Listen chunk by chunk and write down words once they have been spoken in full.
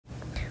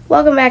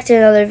Welcome back to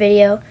another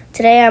video.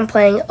 Today I'm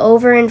playing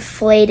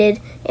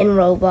OverInflated in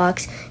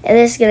Roblox, and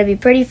this is going to be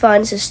pretty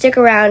fun, so stick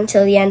around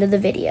until the end of the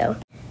video.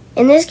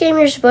 In this game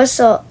you're supposed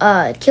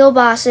to kill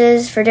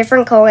bosses for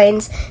different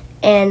coins,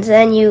 and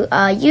then you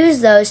use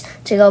those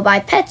to go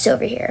buy pets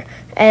over here.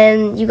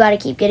 And you got to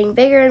keep getting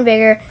bigger and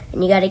bigger,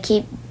 and you got to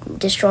keep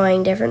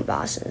destroying different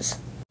bosses.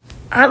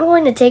 I'm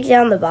going to take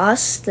down the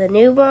boss, the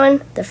new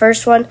one, the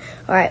first one.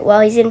 Alright,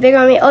 well, he's getting bigger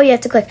on me. Oh, you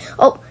have to click.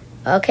 Oh,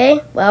 okay,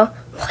 well,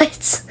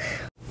 what?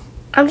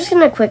 I'm just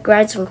going to quick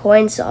grind some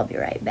coins, so I'll be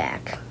right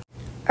back.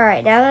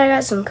 Alright, now that I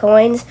got some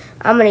coins,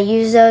 I'm going to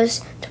use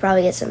those to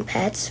probably get some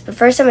pets. But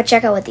first I'm going to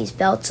check out what these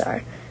belts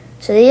are.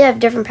 So these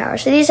have different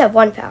powers. So these have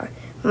 1 power.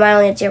 Mine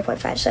only has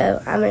 0.5,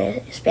 so I'm going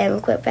to spam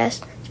them quick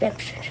fast. Spam.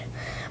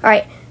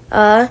 Alright,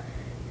 now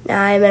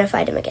I'm going to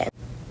fight him again.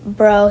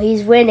 Bro,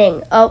 he's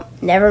winning. Oh,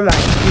 never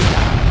mind.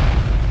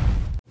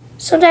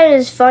 Sometimes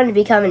it's fun to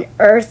become an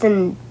earth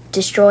and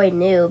destroy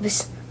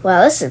noobs.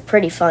 Well, this is a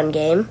pretty fun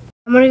game.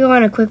 I'm going to go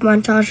on a quick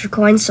montage for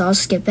coins, so I'll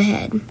skip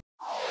ahead.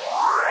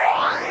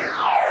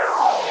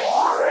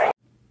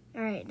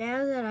 Alright,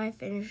 now that I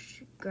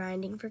finished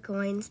grinding for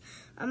coins,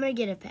 I'm going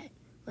to get a pet.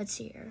 Let's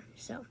see here.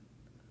 So,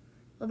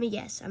 let me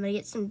guess. I'm going to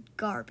get some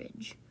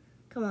garbage.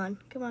 Come on,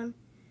 come on.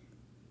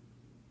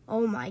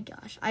 Oh my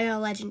gosh, I got a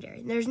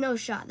legendary. There's no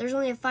shot. There's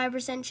only a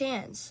 5%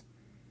 chance.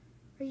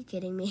 Are you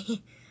kidding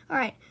me?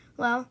 Alright,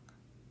 well,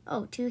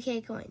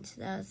 2K coins.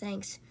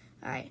 Thanks.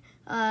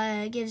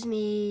 Alright, gives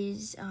me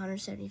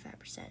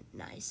 175%.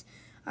 Nice.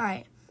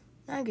 Alright,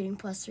 now I'm getting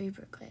 +3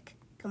 per click.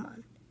 Come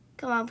on.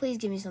 Come on, please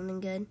give me something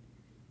good.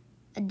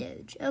 A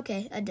Doge.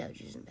 Okay, a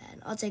Doge isn't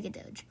bad. I'll take a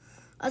Doge.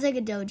 I'll take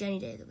a Doge any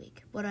day of the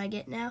week. What do I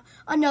get now?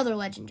 Another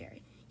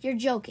legendary. You're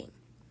joking.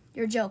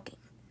 You're joking.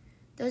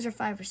 Those are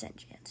 5%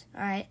 chance.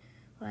 Alright,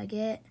 what do I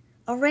get?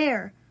 A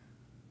rare.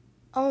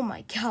 Oh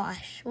my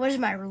gosh. What is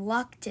my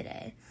luck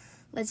today?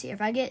 Let's see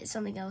if I get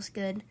something else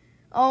good.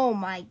 Oh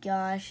my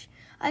gosh.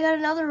 I got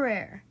another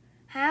rare.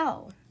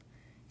 How?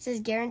 It says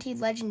guaranteed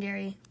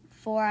legendary,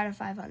 4 out of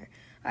 500.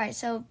 Alright,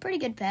 so pretty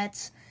good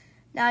pets.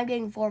 Now I'm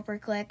getting 4 per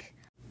click.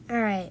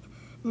 Alright,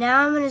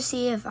 now I'm going to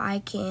see if I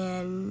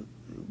can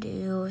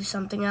do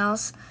something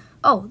else.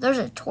 Oh, there's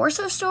a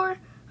torso store?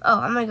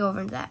 Oh, I'm going to go over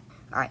into that.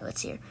 Alright,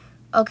 let's see here.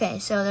 Okay,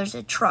 so there's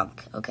a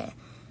trunk. Okay.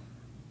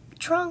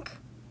 Trunk?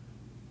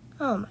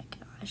 Oh my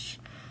gosh.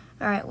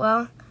 Alright,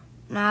 well,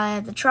 now I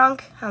have the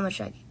trunk. How much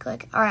do I get?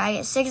 Click. Alright, I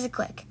get 6 a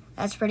click.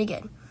 That's pretty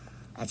good.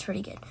 That's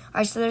pretty good.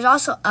 Alright, so there's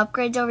also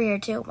upgrades over here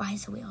too. Why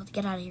is the wheel?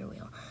 Get out of here,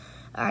 wheel.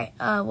 Alright,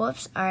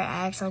 whoops. Alright,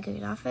 I accidentally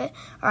clicked off it.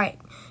 Alright,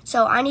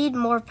 so I need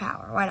more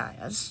power. Why not?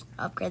 Let's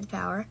upgrade the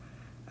power.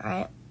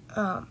 Alright,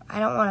 I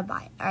don't want to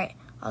buy it. Alright,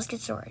 let's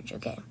get storage.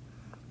 Okay.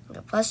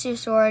 Go +2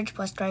 storage,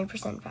 plus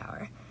 20%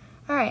 power.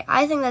 Alright,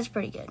 I think that's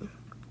pretty good.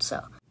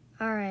 So,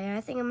 alright,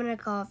 I think I'm going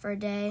to call it for a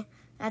day.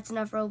 That's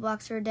enough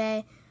Roblox for a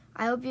day.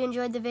 I hope you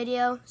enjoyed the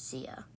video. See ya.